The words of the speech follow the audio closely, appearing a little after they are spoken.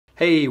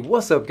Hey,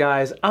 what's up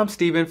guys? I'm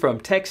Steven from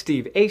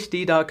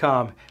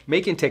techstevehd.com,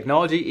 making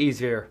technology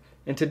easier.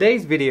 In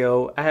today's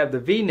video, I have the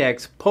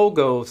Veenax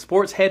Pogo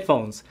sports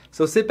headphones.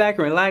 So sit back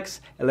and relax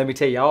and let me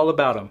tell you all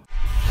about them.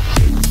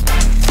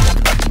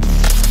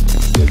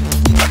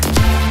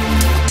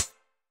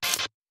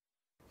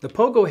 The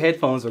Pogo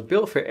headphones are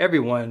built for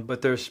everyone,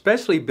 but they're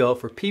especially built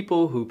for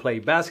people who play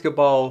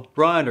basketball,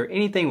 run, or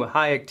anything with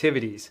high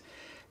activities.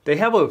 They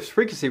have a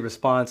frequency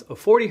response of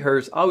 40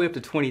 Hz all the way up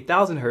to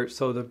 20,000 Hz,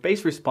 so the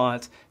bass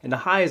response and the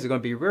highs are going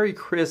to be very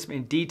crisp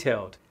and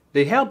detailed.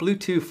 They have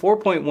Bluetooth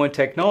 4.1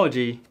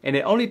 technology, and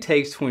it only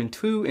takes between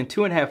 2 and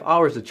 2.5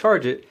 hours to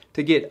charge it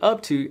to get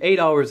up to 8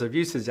 hours of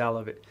usage out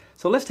of it.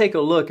 So let's take a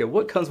look at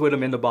what comes with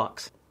them in the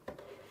box.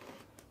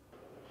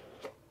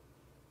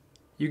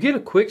 You get a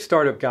quick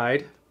startup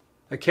guide,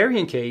 a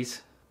carrying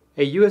case,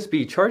 a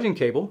USB charging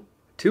cable,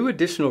 2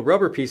 additional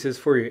rubber pieces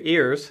for your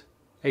ears,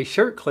 a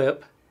shirt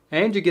clip,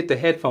 and you get the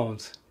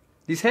headphones.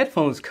 These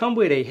headphones come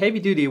with a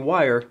heavy-duty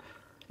wire,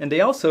 and they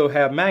also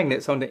have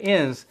magnets on the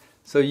ends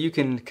so you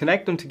can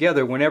connect them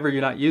together whenever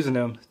you're not using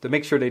them to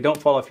make sure they don't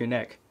fall off your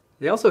neck.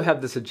 They also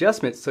have this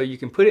adjustment so you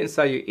can put it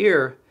inside your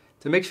ear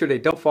to make sure they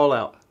don't fall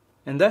out.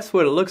 And that's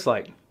what it looks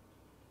like.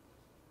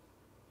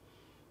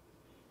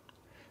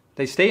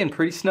 They stay in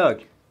pretty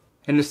snug.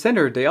 In the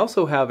center, they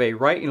also have a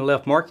right and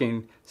left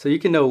marking so you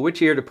can know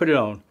which ear to put it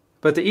on.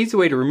 But the easy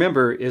way to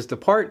remember is the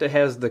part that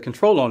has the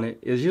control on it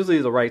is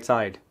usually the right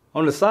side.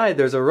 On the side,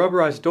 there's a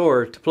rubberized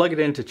door to plug it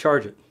in to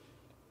charge it.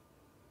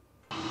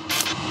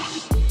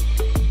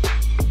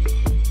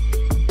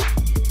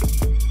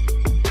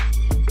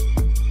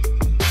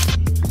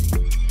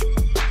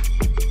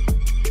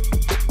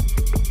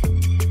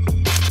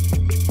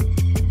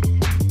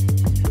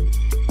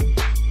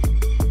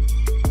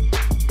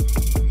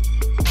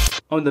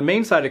 On the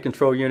main side of the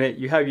control unit,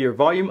 you have your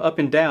volume up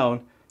and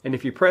down, and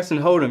if you press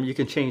and hold them, you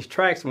can change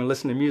tracks when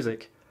listening to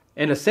music.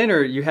 In the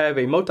center, you have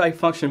a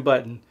multi-function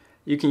button.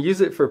 You can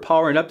use it for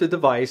powering up the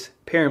device,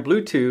 pairing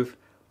Bluetooth,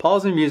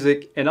 pausing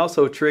music, and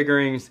also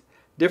triggering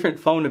different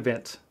phone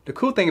events. The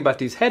cool thing about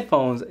these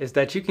headphones is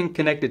that you can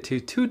connect it to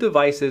 2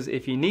 devices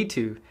if you need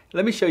to.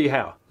 Let me show you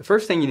how. The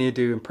first thing you need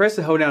to do is press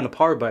and hold down the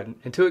power button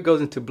until it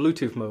goes into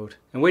Bluetooth mode.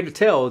 And wait to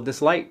tell,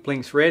 this light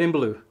blinks red and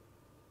blue.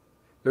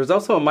 There's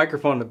also a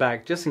microphone in the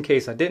back, just in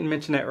case I didn't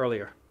mention that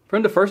earlier.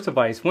 From the first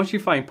device, once you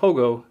find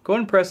Pogo, go ahead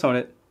and press on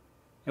it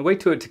and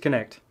wait for it to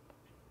connect.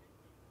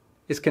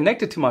 It's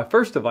connected to my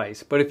first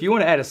device, but if you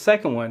want to add a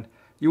second one,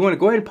 you want to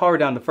go ahead and power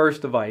down the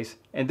first device,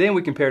 and then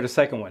we can pair the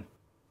second one.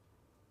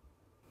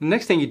 The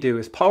next thing you do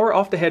is power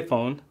off the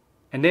headphone,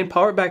 and then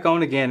power it back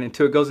on again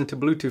until it goes into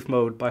Bluetooth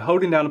mode by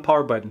holding down the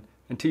power button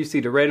until you see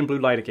the red and blue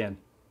light again.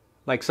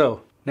 Like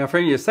so. Now for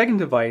your second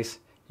device,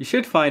 you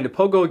should find the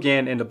Pogo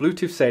again in the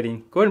Bluetooth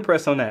setting. Go ahead and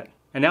press on that,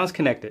 and now it's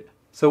connected.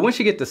 So once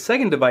you get the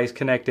second device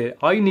connected,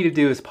 all you need to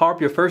do is power up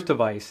your first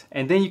device,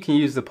 and then you can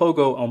use the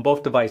Pogo on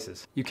both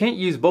devices. You can't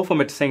use both of them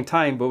at the same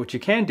time, but what you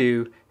can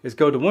do is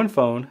go to one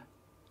phone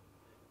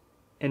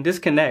and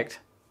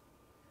disconnect,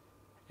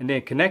 and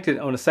then connect it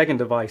on the second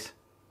device.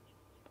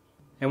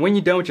 And when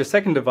you're done with your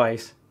second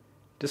device,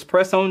 just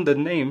press on the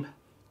name,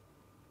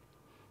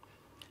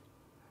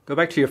 go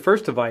back to your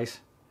first device,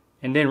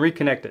 and then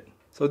reconnect it.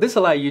 So this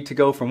allows you to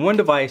go from one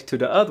device to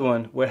the other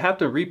one without having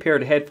to repair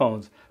the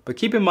headphones. But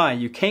keep in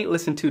mind, you can't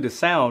listen to the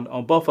sound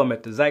on both of them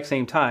at the exact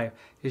same time.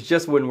 It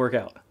just wouldn't work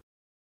out.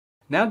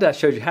 Now that I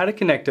showed you how to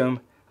connect them,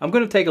 I'm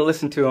going to take a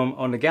listen to them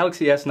on the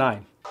Galaxy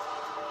S9.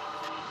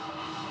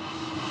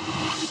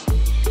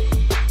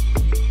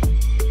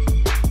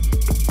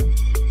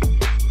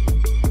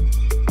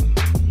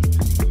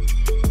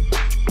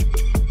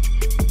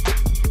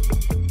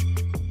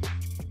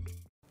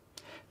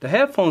 The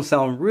headphones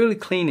sound really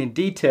clean and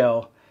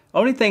detailed.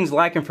 Only things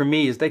lacking for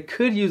me is they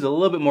could use a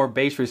little bit more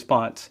bass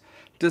response.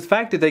 The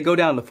fact that they go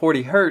down to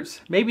 40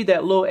 Hz, maybe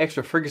that little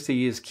extra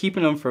frequency is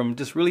keeping them from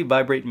just really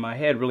vibrating my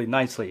head really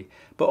nicely.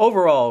 But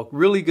overall,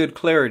 really good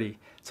clarity.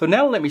 So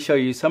now let me show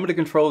you some of the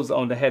controls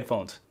on the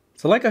headphones.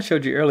 So like I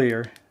showed you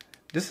earlier,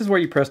 this is where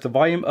you press the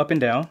volume up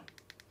and down.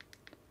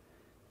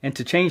 And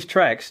to change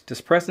tracks,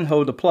 just press and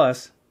hold the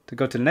plus to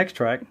go to the next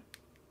track.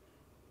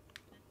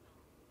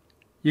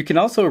 You can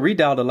also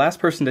redial the last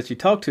person that you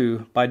talked to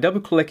by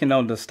double-clicking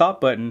on the stop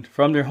button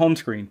from their home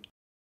screen.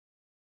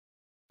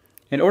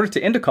 In order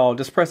to end a call,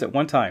 just press it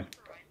one time.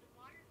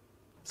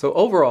 So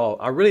overall,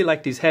 I really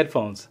like these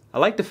headphones. I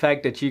like the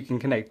fact that you can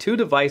connect 2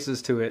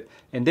 devices to it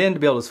and then to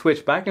be able to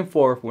switch back and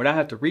forth without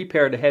having to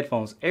repair the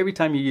headphones every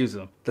time you use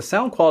them. The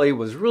sound quality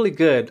was really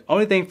good.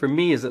 Only thing for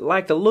me is it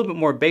lacked a little bit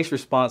more bass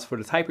response for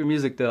the type of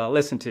music that I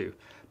listen to.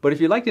 But if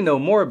you'd like to know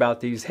more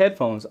about these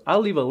headphones, I'll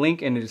leave a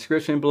link in the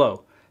description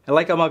below. And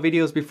like all my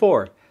videos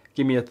before,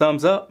 give me a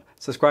thumbs up,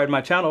 subscribe to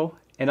my channel,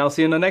 and I'll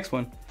see you in the next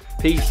one.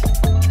 Peace.